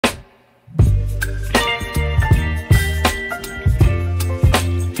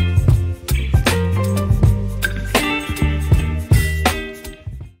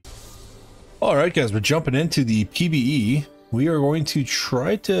Alright guys, we're jumping into the PvE. We are going to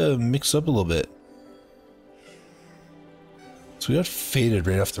try to mix up a little bit. So we got faded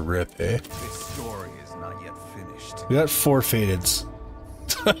right off the rip, eh? This story is not yet finished. We got 4 fadeds.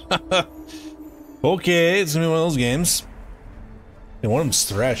 Okay, it's gonna be one of those games. And one of them's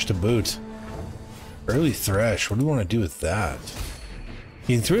Thresh to boot. Early Thresh, what do we want to do with that?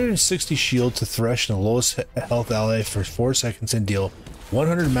 Gain 360 shield to Thresh and the lowest health ally for 4 seconds and deal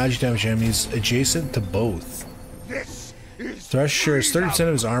 100 magic damage enemies adjacent to both. Thresh shares 30%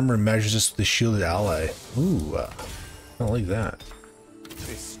 of his armor and measures this with the shielded ally. Ooh, I don't like that.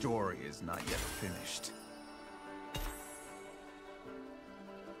 This story is not yet finished.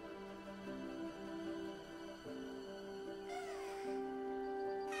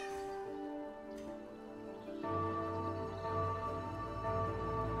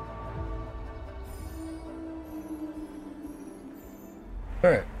 All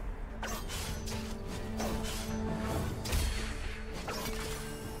right.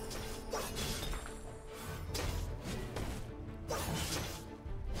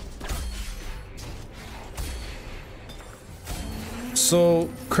 So,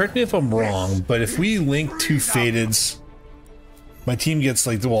 correct me if I'm wrong, but if we link 2 fadeds, my team gets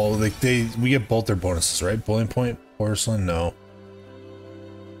like, well, like we get both their bonuses, right? Bowling point, porcelain, no.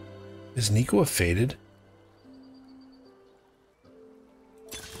 Is Nico a faded?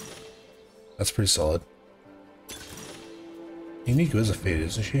 That's pretty solid. Nico is a faded,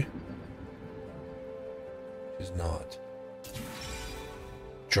 isn't she? She's not.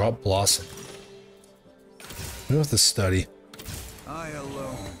 Drop Blossom. We don't have to study. I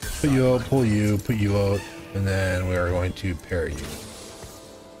alone Put you out, pull you, put you out, and then we are going to pair you.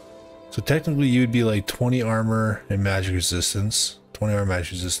 So technically you would be like 20 armor and magic resistance, 20 armor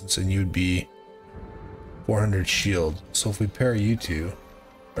magic resistance, and you would be 400 shield. So if we pair you two,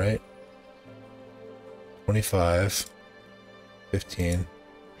 right? 25, 15.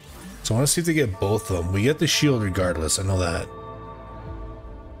 So I want to see if they get both of them. We get the shield regardless, I know that.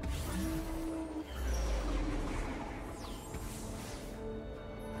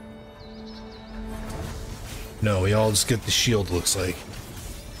 No, we all just get the shield, looks like.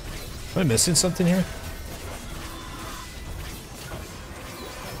 Am I missing something here?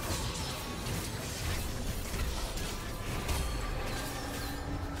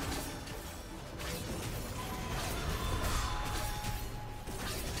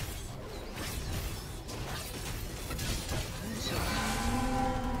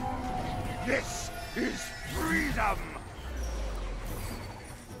 This is freedom!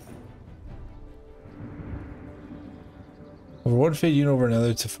 Over one fade unit over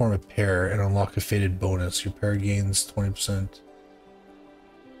another to form a pair and unlock a faded bonus. Your pair gains 20%.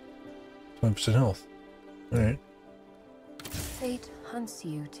 20% health. Alright. Fate hunts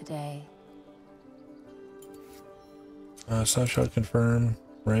you today. Snapshot confirm,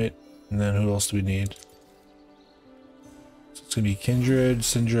 right? And then who else do we need? So it's gonna be Kindred,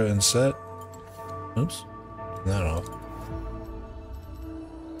 Syndra, and Set. Oops. Not off.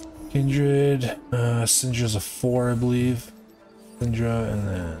 Kindred, Syndra's a 4, I believe. Syndra, and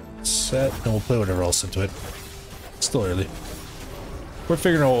then Set. And we'll play whatever else into it. It's still early. We're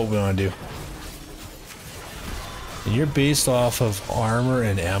figuring out what we want to do. And you're based off of armor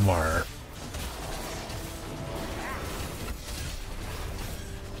and MR.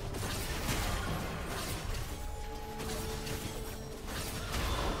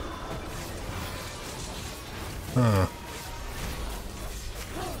 Huh.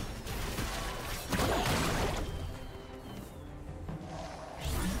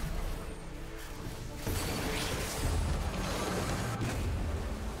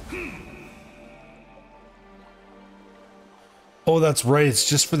 Oh, that's right. It's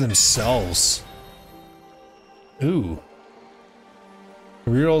just for themselves. Ooh.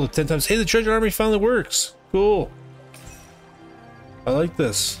 Reroll the 10 times. Hey, the treasure army finally works. Cool. I like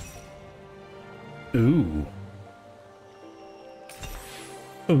this. Ooh.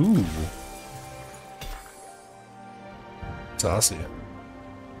 Ooh. Saucy.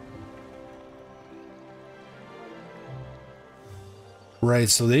 Right,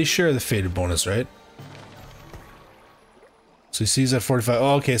 so they share the faded bonus, right? So he sees at 45.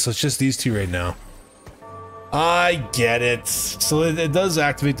 Oh, okay, so it's just these two right now. I get it. So it does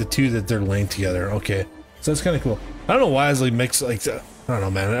activate the 2 that they're linked together. Okay, so that's kind of cool. I don't know why I was like mixed, like, I don't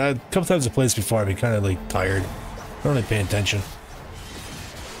know, man. A couple times I played this before, I've been kind of like tired. I don't really pay attention.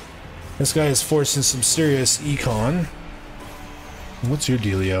 This guy is forcing some serious econ. What's your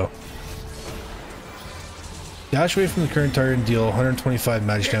dealio? Dash away from the current target and deal 125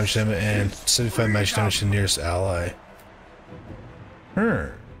 magic damage to them and 75 magic damage to the nearest ally.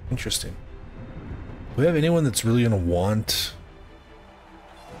 Interesting. Do we have anyone that's really gonna want?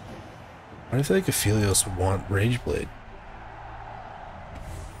 What if like Aphelios would want Rageblade?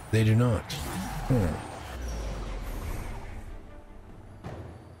 They do not.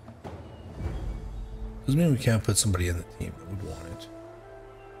 Doesn't mean we can't put somebody in the team that would want it.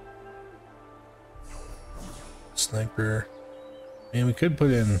 Sniper. And we could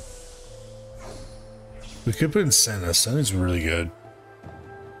put in. We could put in Senna. Senna's really good.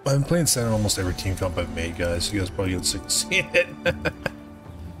 I've been playing Senna almost every team comp I've made, guys. You guys probably get sick of seeing it.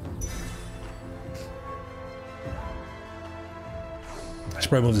 I should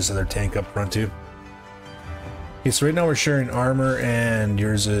probably move this other tank up front too. Okay, so right now we're sharing armor, and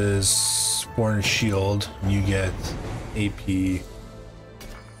yours is 400 shield. You get AP.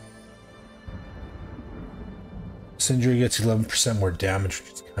 Sindri gets 11% more damage,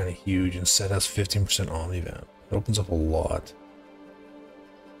 which is kind of huge, and Set has 15% Omnivamp. It opens up a lot.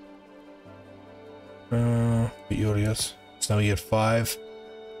 But Yorius. So now we get 5.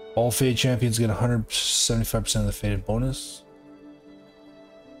 All Fade champions get 175% of the Faded bonus.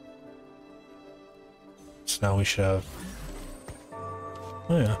 So now we should have...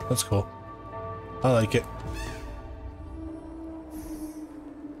 Oh yeah, that's cool. I like it.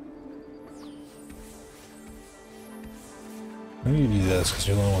 I'm gonna give you this because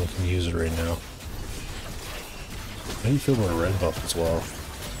you're the only one who can use it right now. How do you feel about a red buff as well?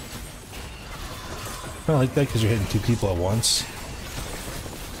 I like that because you're hitting 2 people at once.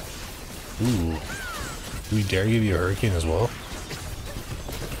 Ooh. Do we dare give you a hurricane as well?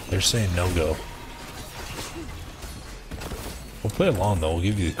 They're saying no go. We'll play along though, we'll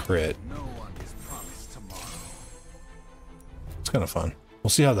give you the crit. It's kind of fun.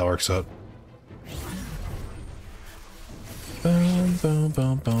 We'll see how that works out.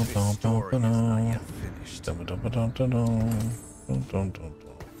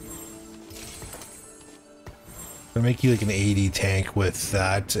 Gonna make you like an 80 tank with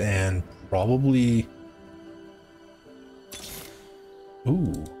that, and probably...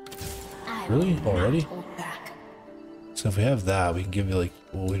 Ooh. Really? Already? So if we have that, we can give you like...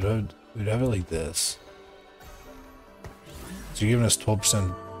 Well, we'd have it like this. So you're giving us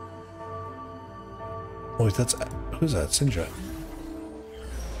 12%... Oh wait, that's... Who's that? Syndra.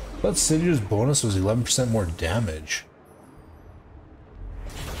 I thought Syndra's bonus was 11% more damage.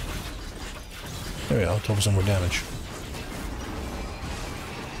 There we go, 12% more damage.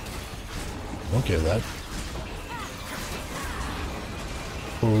 Okay with that.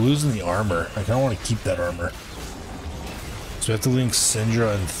 But we're losing the armor. I kinda want to keep that armor. So we have to link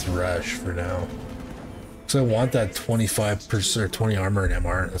Syndra and Thresh for now. So I want that 25% or 20 armor in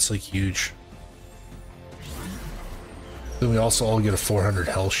MR. That's like huge. Then we also all get a 400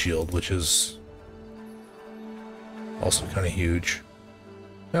 health shield, which is also kind of huge.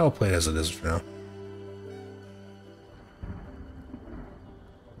 Yeah, I'll play it as it is for now.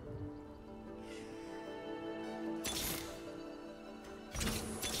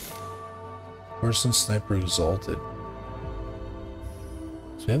 Person Sniper Exalted.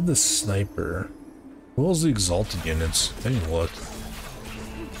 So we have this Sniper. Who else the Exalted units? I didn't look.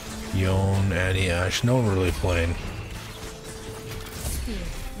 Yone, Annie, Ashe. No one really playing.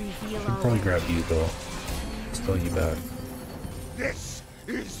 Should probably grab you though. Still you back. This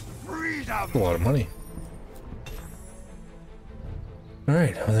is freedom. That's a lot of money.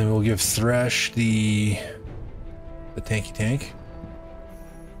 Alright, and then we'll give Thresh the tanky tank.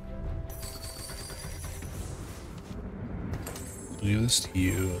 We'll give this to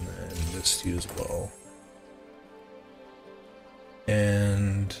you, and then this to you as well.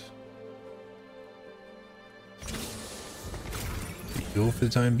 And go for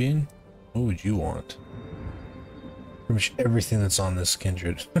the time being. What would you want? Pretty much everything that's on this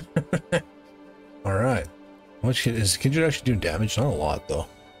Kindred. Alright. How much is Kindred actually doing damage? Not a lot though.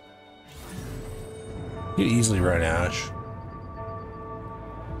 You could easily run Ashe.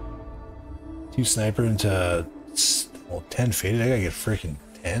 2 sniper into 10 faded. I gotta get freaking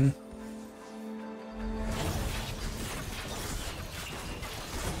 10.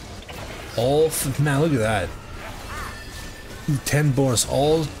 Man, look at that. 10 bonus.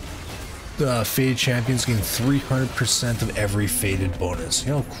 All faded champions gain 300% of every faded bonus.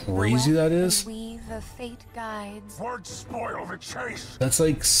 You know how crazy that is? Fate guides. Words spoil the chase. That's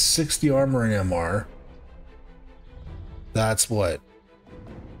like 60 armor in MR. That's what?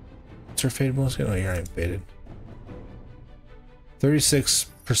 What's her faded bonus? Oh, you're not even faded.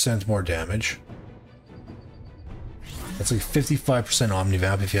 36% more damage. That's like 55%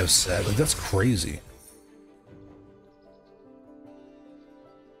 Omnivamp if you have set. Like, that's crazy.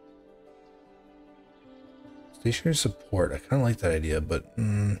 Stationary support. I kind of like that idea, but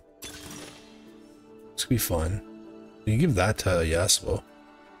This could be fun. You can give that to Yasuo.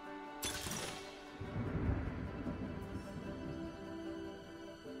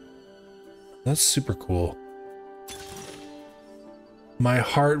 That's super cool. My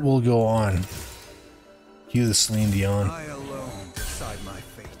heart will go on. Cue the Celine Dion. I alone decide my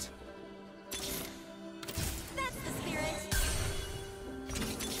fate. That's the spirit.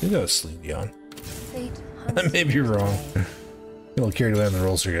 I think that was Celine Dion. Fate I hunts may be wrong. today. A little carried away on the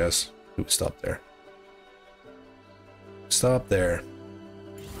rolls here, guys. Ooh, stop there. Stop there.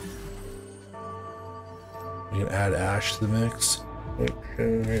 We can add Ashe to the mix. Right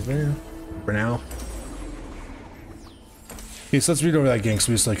there. For now. Okay, so let's read over that game because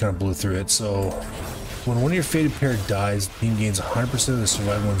we just like kind of blew through it. So, when one of your fated pair dies, the team gains 100% of the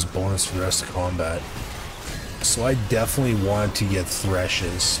survival wins bonus for the rest of combat. So I definitely want to get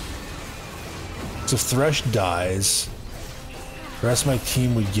Threshes. So if Thresh dies, the rest of my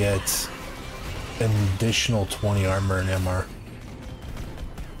team would get an additional 20 armor and MR.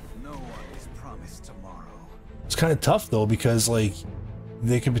 No one is promised tomorrow. It's kind of tough though because like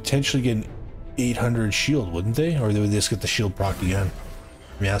they could potentially get an 800 shield, wouldn't they? Or they would just get the shield proc again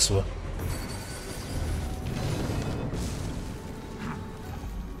from Yasuo.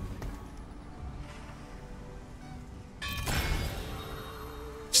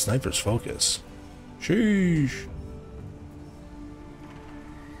 Sniper's focus. Sheesh.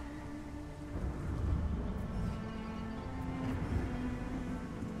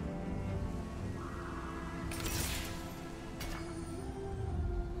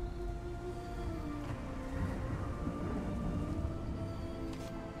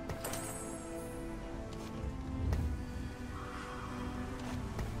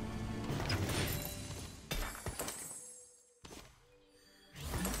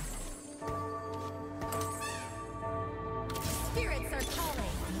 Spirits are calling.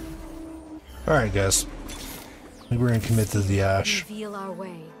 Alright guys. I think we're gonna commit to the Ashe. Reveal our way.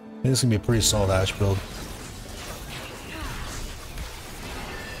 I think this is gonna be a pretty solid Ashe build.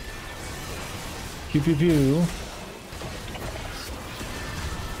 Pew pew pew.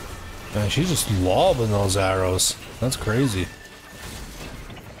 Man, she's just lobbing those arrows. That's crazy.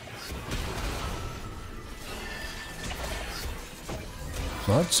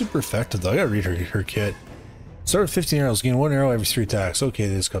 Not super effective though. I gotta read her kit. Start with 15 arrows, gain 1 arrow every 3 attacks. Okay,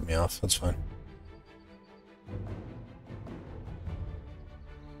 they just cut me off. That's fine.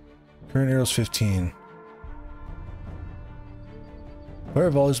 Current arrows 15. Fire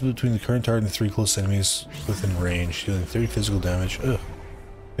volleys between the current target and 3 close enemies within range, dealing 30 physical damage. Ugh.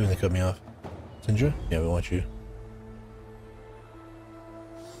 Even they cut me off. Sindra? Yeah, we want you.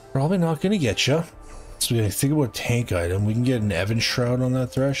 Probably not gonna get you. So we gotta think about a tank item. We can get an Evan Shroud on that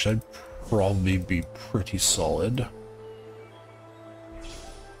Thresh. I'd probably be pretty solid.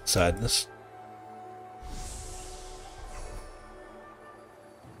 Sadness.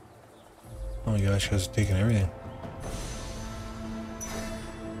 Oh my gosh, you guys are taking everything.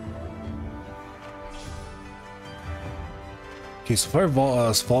 Okay, so fire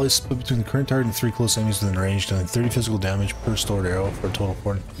volley is split between the current target and 3 close enemies within range, doing 30 physical damage per stored arrow for a total of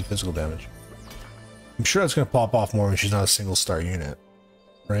 450 physical damage. I'm sure that's going to pop off more when she's not a single star unit,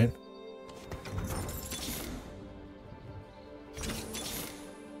 right?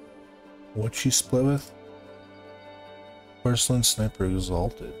 What's she split with? Porcelain Sniper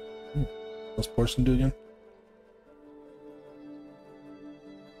Exalted. What's Porcelain do again?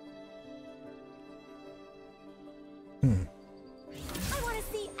 I want to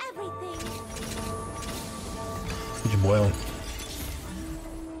see everything. What you boiling?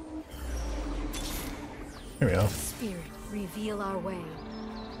 There we go. Spirit, reveal our way.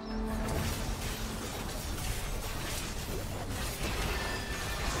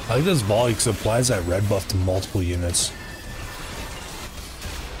 I like this volley because it applies that red buff to multiple units.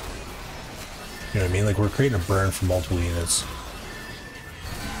 You know what I mean? Like we're creating a burn for multiple units.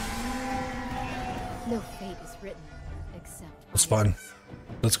 No fate is written except. That's fun.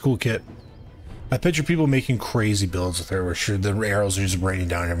 That's a cool kit. I picture people making crazy builds with her where sure the arrows are just raining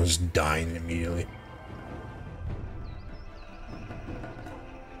down and everyone's dying immediately.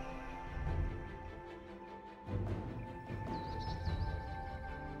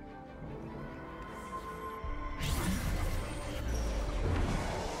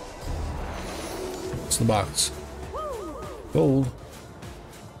 What's the box? Gold.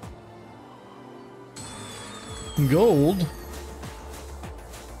 Gold?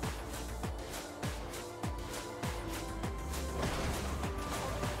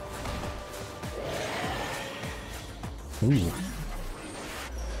 Ooh.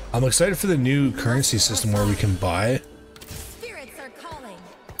 I'm excited for the new currency system where we can buy Spirits are calling.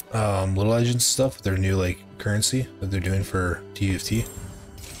 Little Legends stuff with their new like currency that they're doing for TFT. So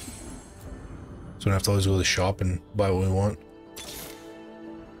we don't have to always go to the shop and buy what we want.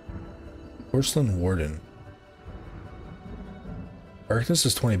 Porcelain Warden. Darkness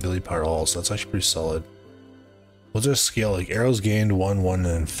is 20 ability power all, so that's actually pretty solid. What's our scale? Like arrows gained 1, 1,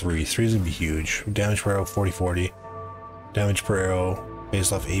 and 3. 3 is gonna be huge. Damage per arrow 40, 40. Damage per arrow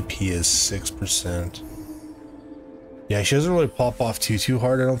based off AP is 6%. Yeah, she doesn't really pop off too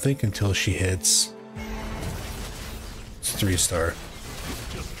hard, I don't think, until she hits. It's 3-star.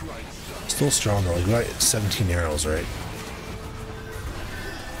 Still strong though. Like we got 17 arrows, right?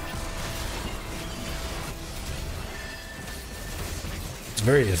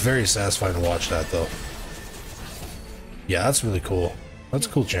 It's very satisfying to watch that though. Yeah, that's really cool. That's a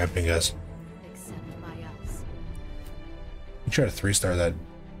cool champion, guys. Except by us. You try to 3-star that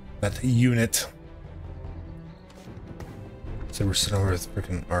unit. So we're sitting over with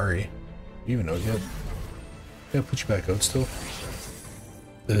freaking Ari. You even know yet? Yeah, put you back out still.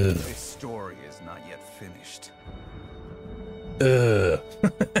 Ugh. This story is not yet finished.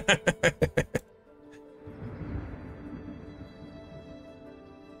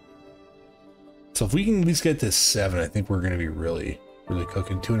 So if we can at least get to 7, I think we're gonna be really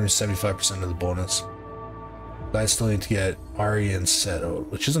cooking. 275% of the bonus. But I still need to get Ari and Set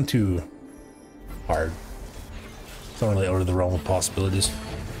out, which isn't too hard. It's not really out of the realm of possibilities.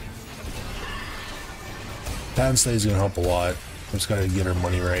 Patent Study is gonna help a lot. We just gotta get our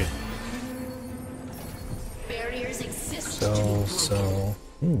money right. Barriers exist. So.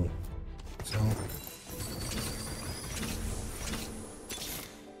 Ooh. So.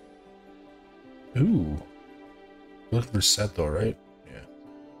 Ooh. Looking for Set though, right? Yeah.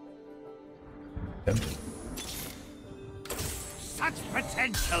 Tempting. Such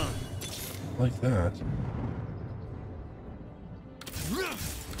potential. Like that.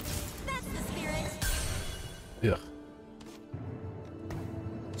 That's the spirit. Yeah.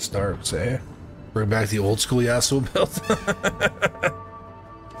 Starks, eh? Bring back the old school Yasuo build.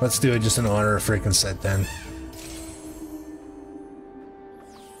 Let's do it just in honor of freaking Set 10.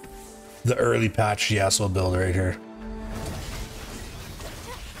 The early patch Yasuo build right here.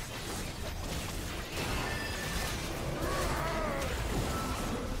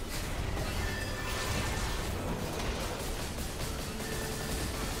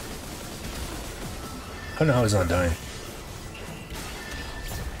 I don't know how he's not dying.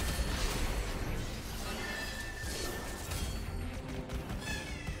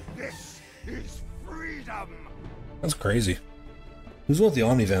 This is freedom. That's crazy. Who's with the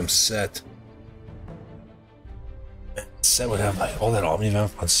Omnivamp Set? Set would have like all that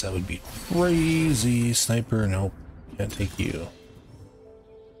Omnivamp on Set would be crazy. Sniper, nope. Can't take you.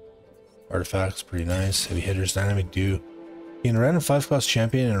 Artifacts, pretty nice. Heavy hitters, dynamic do. In a random 5-cost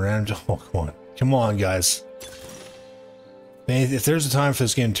champion and a random. Oh, come on. Come on, guys. If there's a time for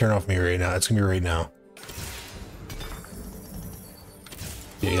this game to turn off me right now, it's gonna be right now.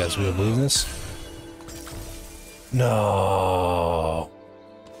 Yeah, guys, we believe this? No.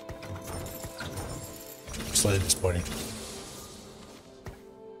 Slightly disappointing.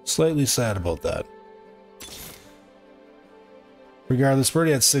 Slightly sad about that. Regardless, we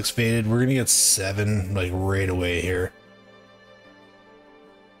already had 6 faded. We're gonna get 7 like right away here.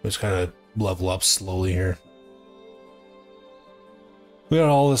 Just kind of level up slowly here. We got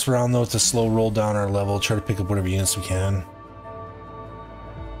all this round though to slow roll down our level, try to pick up whatever units we can.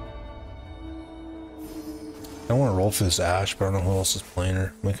 I want to roll for this Ashe, but I don't know who else is playing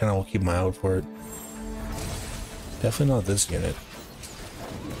her. I kind of will keep my eye out for it. Definitely not this unit.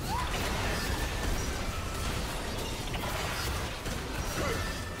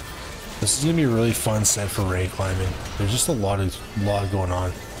 This is gonna be a really fun set for rank climbing. There's just a lot going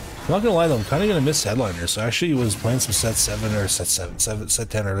on. I'm not gonna lie though, I'm kind of gonna miss Headliner. So I actually was playing some set 7 or set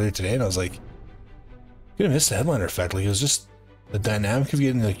 10 earlier today, and I was like, gonna miss the Headliner effect. Like it was just the dynamic of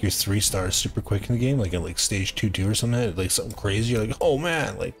getting like your 3 stars super quick in the game, like at like stage 2 or something, like something crazy. You're like, oh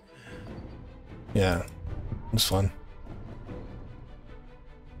man, like yeah, it was fun.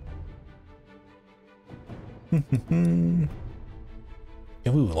 Can't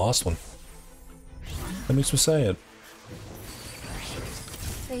believe we lost one. That makes me sad.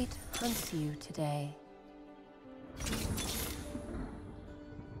 Fate hunts you today.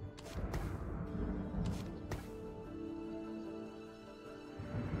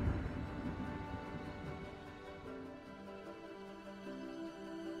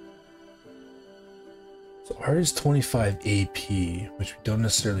 So ours is 25 AP, which we don't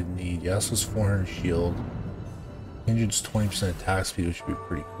necessarily need. Yasuo's 400 shield. Injured's 20% attack speed, which would be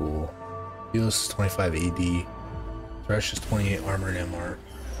pretty cool. Helos is 25 AD. Thresh is 28 armor and MR.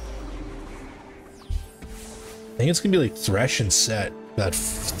 I think it's gonna be like Thresh and Set, that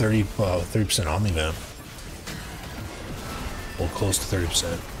 30% Omnivamp. Well, close to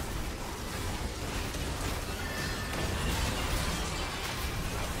 30%.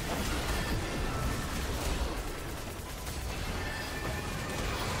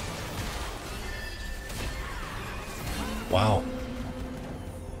 Wow.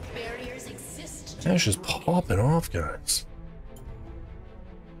 Ashe is popping off, guys.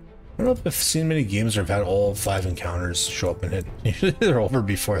 I don't know if I've seen many games where I've had all 5 encounters show up in it. Usually they're over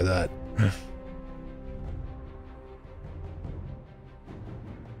before that.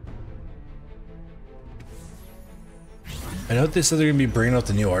 I know they said they're going to be bringing out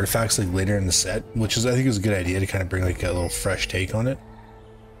the new artifacts like later in the set, which is I think is a good idea to kind of bring like a little fresh take on it.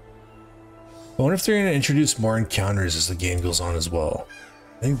 I wonder if they're going to introduce more encounters as the game goes on as well.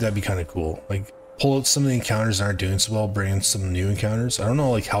 I think that'd be kind of cool. Like pull out some of the encounters that aren't doing so well, bring in some new encounters. I don't know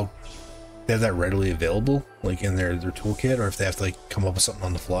like how they have that readily available like in their toolkit, or if they have to like come up with something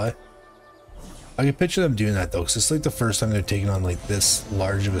on the fly. I can picture them doing that though, because it's like the first time they're taking on like this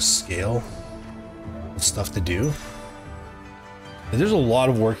large of a scale of stuff to do. And there's a lot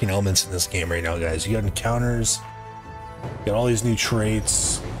of working elements in this game right now, guys. You got encounters, you got all these new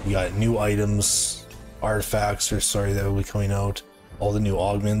traits, you got new items, artifacts, that will be coming out, all the new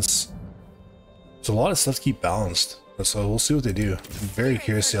augments. It's a lot of stuff to keep balanced. So we'll see what they do. I'm very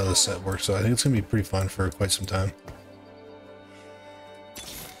curious to see how this set works, so I think it's going to be pretty fun for quite some time.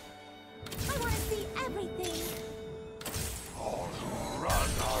 I want to see everything. All who run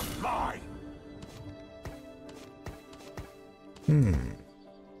are mine.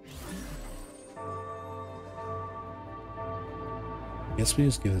 Guess we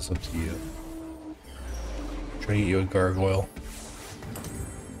just give this up to you. Try to get you a gargoyle.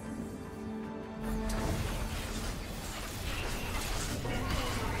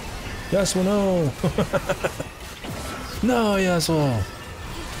 Yes, well, no. No, yes, well.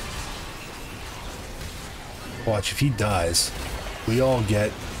 Watch, if he dies, we all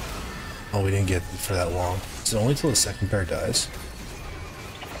get... Oh, we didn't get for that long. Is it only till the second pair dies?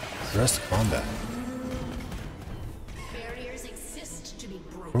 The rest of combat.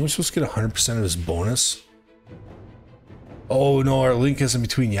 Are we supposed to get 100% of his bonus? Oh no, our link is in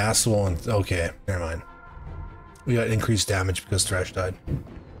between Yasuo and... Okay, never mind. We got increased damage because Thresh died.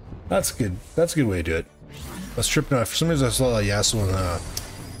 That's good. That's a good way to do it. Let's trip now. For some reason I saw that Yasuo and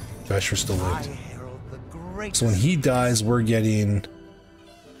Thresh were still linked. So when he dies, we're getting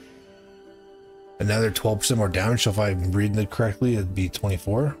another 12% more damage. So if I'm reading it correctly, it'd be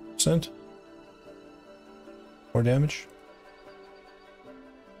 24% more damage.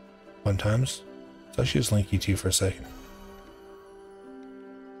 Fun times. Let's actually just link you two for a second.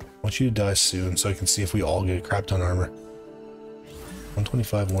 I want you to die soon so I can see if we all get a crap ton armor.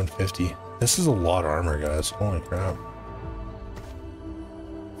 125, 150. This is a lot of armor, guys. Holy crap.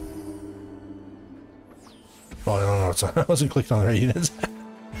 Oh, I don't know. It's, I wasn't clicking on the right units.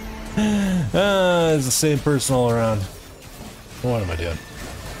 It's the same person all around. What am I doing?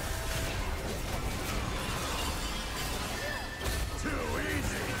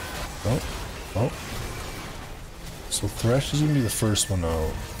 Oh, oh. So Thresh is gonna be the first one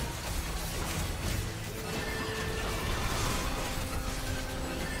out.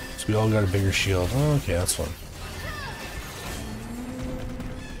 So we all got a bigger shield. Oh, okay, that's fun.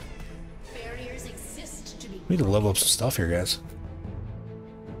 We need to level up some stuff here, guys.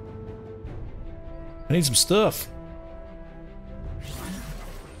 I need some stuff.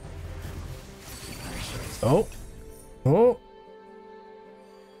 Oh. Oh.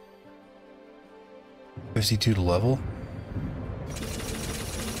 52 to level.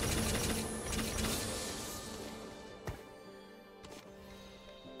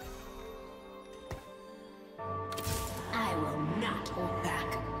 I will not hold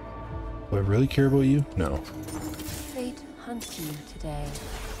back. Do I really care about you? No. Fate hunts you today.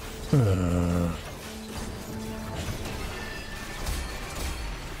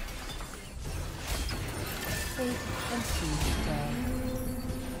 Fate hunts you today.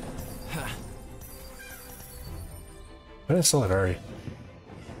 Why did I sell it already?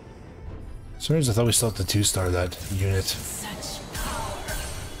 For some reason I thought we still had the 2-star that unit. Such power.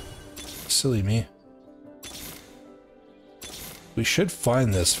 Silly me. We should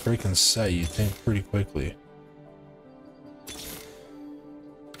find this freaking set, you'd think, pretty quickly.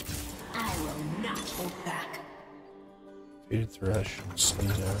 I will not hold back. Faded Thresh.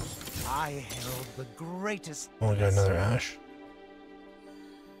 Sneeze out. I herald the greatest. Oh, we got another Ashe.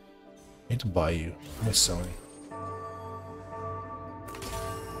 I need to buy you. What am I selling?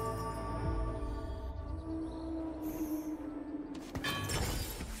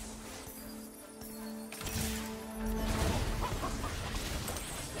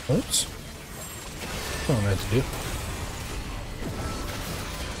 Oops. What I meant to do.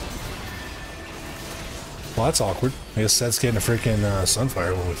 Well, that's awkward. I guess that's getting a freaking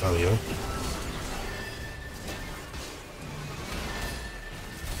Sunfire when we finally go.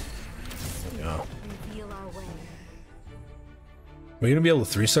 Yeah. We're gonna be able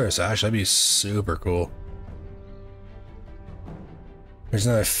to 3-star Ashe. That'd be super cool. There's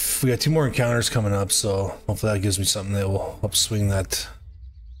another. We got 2 more encounters coming up, so hopefully that gives me something that will help swing that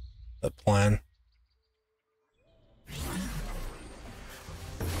plan.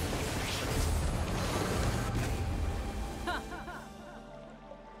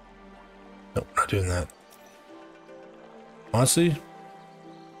 Nope, not doing that. Honestly,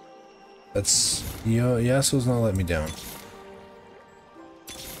 that's, you know, Yasuo's not letting me down.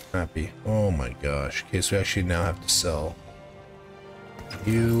 Happy. Oh my gosh. Okay, so we actually now have to sell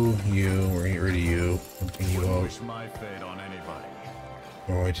you, we're gonna get rid of you, we'll bring you out.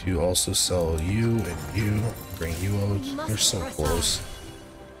 We're going to also sell you and you, bring you out. They're so close.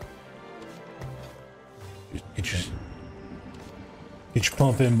 Get your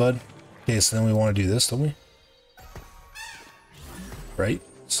pump in, bud. Okay, so then we want to do this, don't we? Right?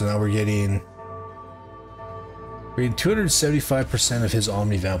 So now we're getting 275% of his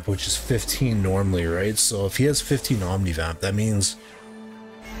Omnivamp, which is 15 normally, right? So if he has 15 Omnivamp, that means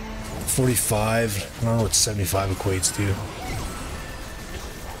 45, I don't know what 75 equates to.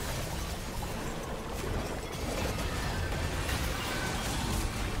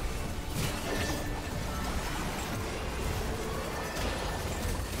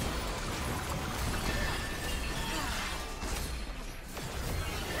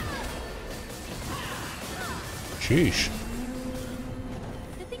 Sheesh.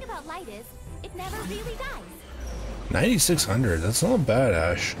 The thing about light is, it never really dies. 9,600, that's not bad,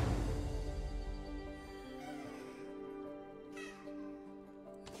 Ashe.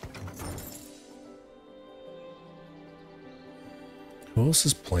 Who else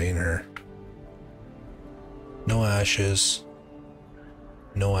is playing her? No Ashes.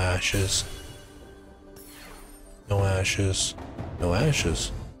 No Ashes. No Ashes. No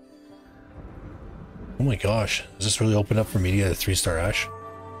Ashes. Oh my gosh, does this really open up for me to get a 3-star Ashe?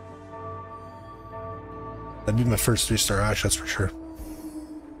 That'd be my first 3-star Ashe, that's for sure.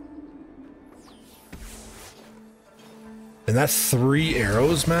 And that 3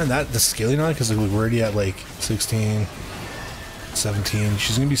 arrows, man, the scaling on it, because we're already at like 16, 17.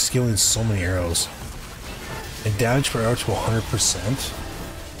 She's gonna be scaling so many arrows. And damage per arrow to 100%.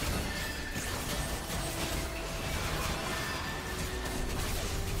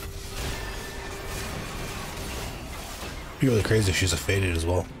 Be really crazy if she's a faded as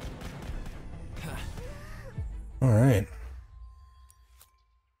well. Alright.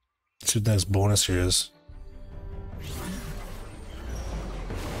 Let's see what the next bonus here is.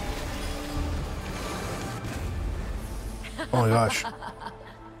 Oh my gosh.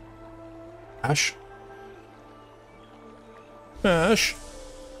 Ashe? Ashe?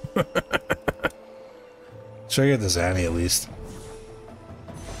 Should I get the Zanny at least?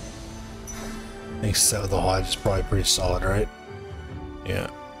 I think 7 of the Hodge is probably pretty solid, right? Yeah.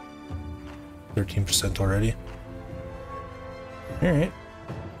 13% already. Alright.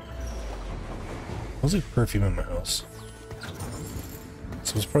 Smells like perfume in my house.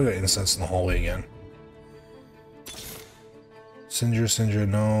 So it's probably got incense in the hallway again. Sindra,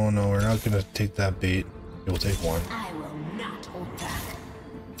 no, we're not gonna take that bait. We'll take one. I will not hold back.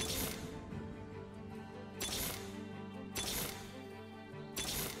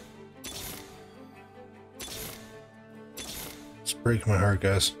 It's breaking my heart,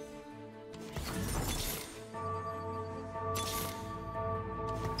 guys.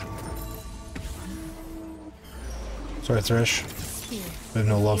 Sorry, Thresh. I have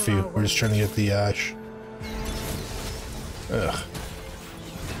no love for you. We're just trying to get the Ashe. Ugh.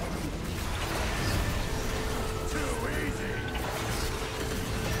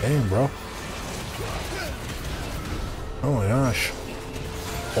 Dang, bro. Oh my gosh.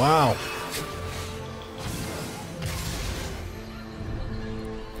 Wow.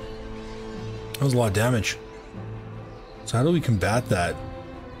 That was a lot of damage. So how do we combat that?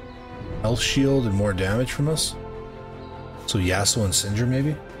 Health shield and more damage from us? So Yasuo and Sindra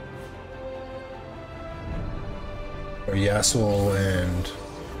maybe? Or Yasuo and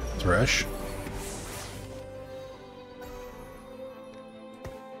Thresh?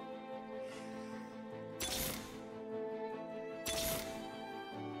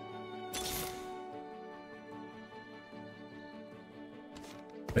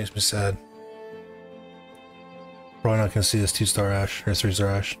 Makes me sad. Probably not gonna see this 2-star Ashe or 3-star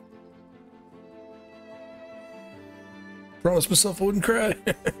Ashe. Promised myself I wouldn't cry.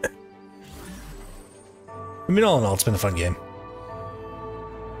 I mean, all in all, it's been a fun game.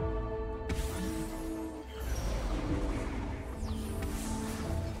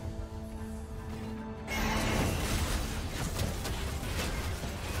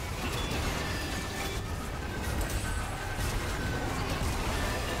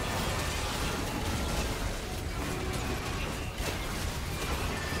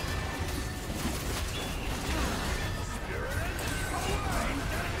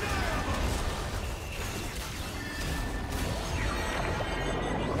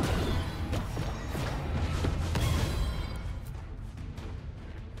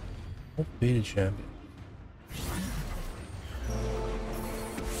 Beta champion.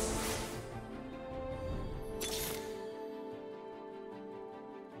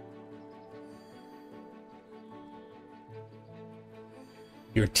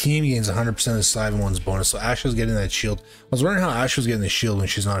 Your team gains 100% of the 7-1's bonus. So Ashe was getting that shield. I was wondering how Ashe was getting the shield when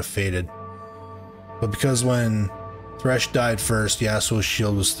she's not faded. But because when Thresh died first, Yasuo's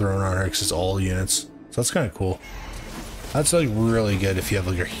shield was thrown on her because it's all units. So that's kind of cool. That's like really good if you have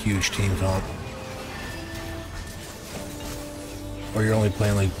like a huge team comp. Or you're only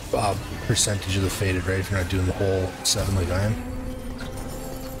playing like percentage of the faded, right? If you're not doing the whole 7 like I am.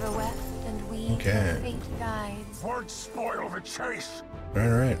 Okay. Won't spoil the chase.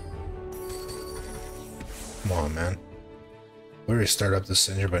 Alright. Come on, man. We already started up the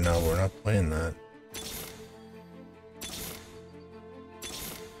Cinder by now, we're not playing that.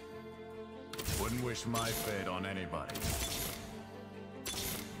 Wouldn't wish my fate on anybody.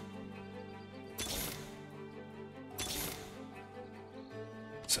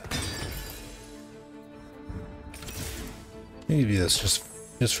 Let me give you this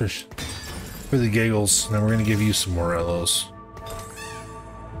just for the giggles. And then we're gonna give you some more Morellos.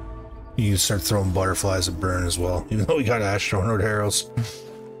 You can start throwing butterflies at burn as well. Even though we got Ashe throwing out arrows.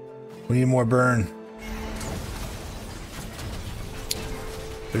 We need more burn.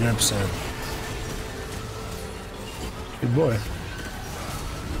 39%. Good boy.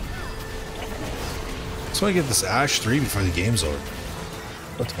 So I get this Ashe 3 before the game's over.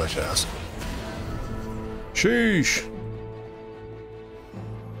 Not too much to ask. Sheesh.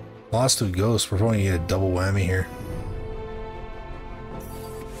 Lost to a ghost. We're probably gonna get a double whammy here.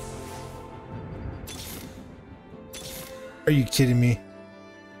 Are you kidding me?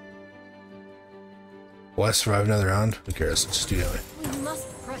 Will I survive another round? Who cares? Let's just do it anyway. We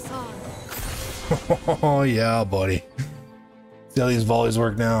must press on. Oh yeah, buddy. See how these volleys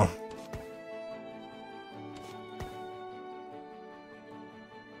work now.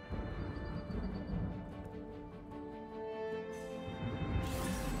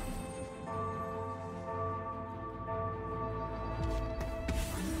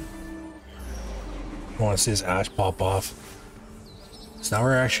 I want to see this Ashe pop off. So now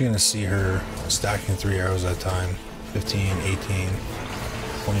we're actually going to see her stacking 3 arrows at a time. 15, 18,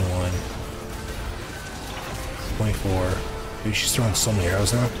 21, 24. Dude, she's throwing so many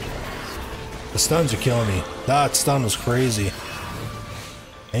arrows now. The stuns are killing me. That stun was crazy.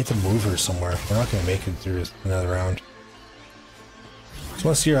 I need to move her somewhere. We're not going to make it through another round. So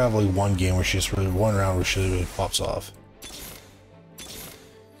let's see her have like one game where she just really, one round where she really pops off.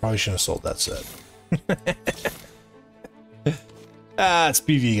 Probably shouldn't have sold that set. It's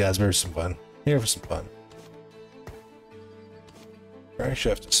PvE, guys. We're some fun. Here for some fun. I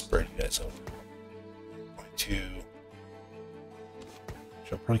actually have to spread you guys out. 2.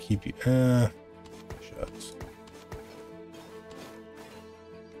 Should probably keep you. Shucks.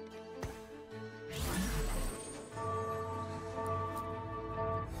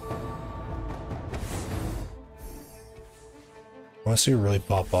 I want to see her really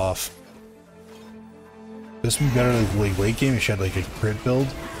pop off. This would be better like late game if you had like a crit build.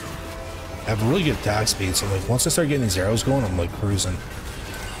 I have really good attack speed, so like once I start getting these arrows going, I'm like cruising.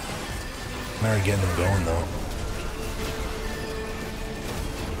 I'm already getting them going though.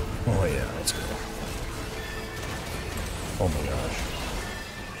 Oh yeah, let's go. Oh my gosh.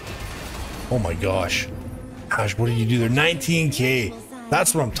 Oh my gosh. Ashe, what did you do there? 19k.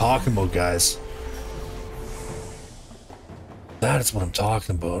 That's what I'm talking about, guys. That is what I'm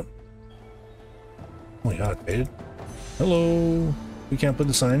talking about. Oh my god, faded. Hello. We can't put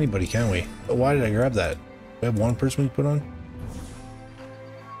this on anybody, can we? Oh, why did I grab that? We have one person we put on?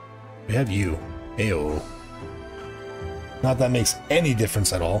 We have you. Ayo. Not that makes any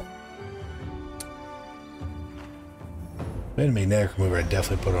difference at all. If I had a magnetic remover, I'd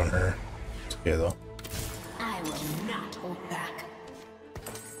definitely put on her. It's okay though. I will not hold back.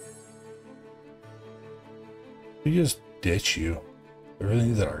 We just ditch you. I really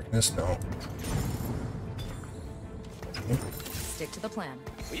need the darkness? No. Stick to the plan.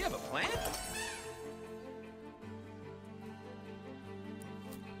 We have a plan?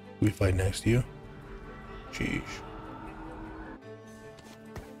 We fight next to you. Sheesh.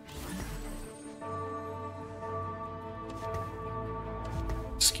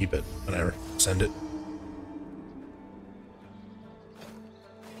 Just keep it. Whatever. Send it.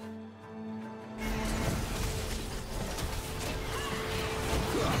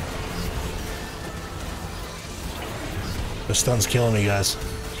 The stun's killing me, guys.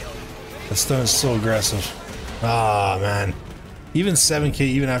 The stun is so aggressive. Ah, man. Even 7k,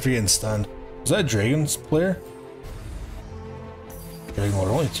 even after getting stunned. Was that Dragon's player? Dragon Lord.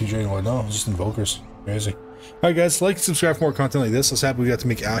 Only 2 Dragon Lord. No, just Invokers. Crazy. Alright, guys. Like and subscribe for more content like this. I was happy we got to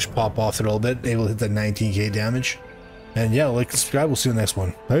make Ashe pop off a little bit. Able to hit that 19k damage. And yeah, like and subscribe. We'll see you in the next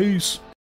one. Peace.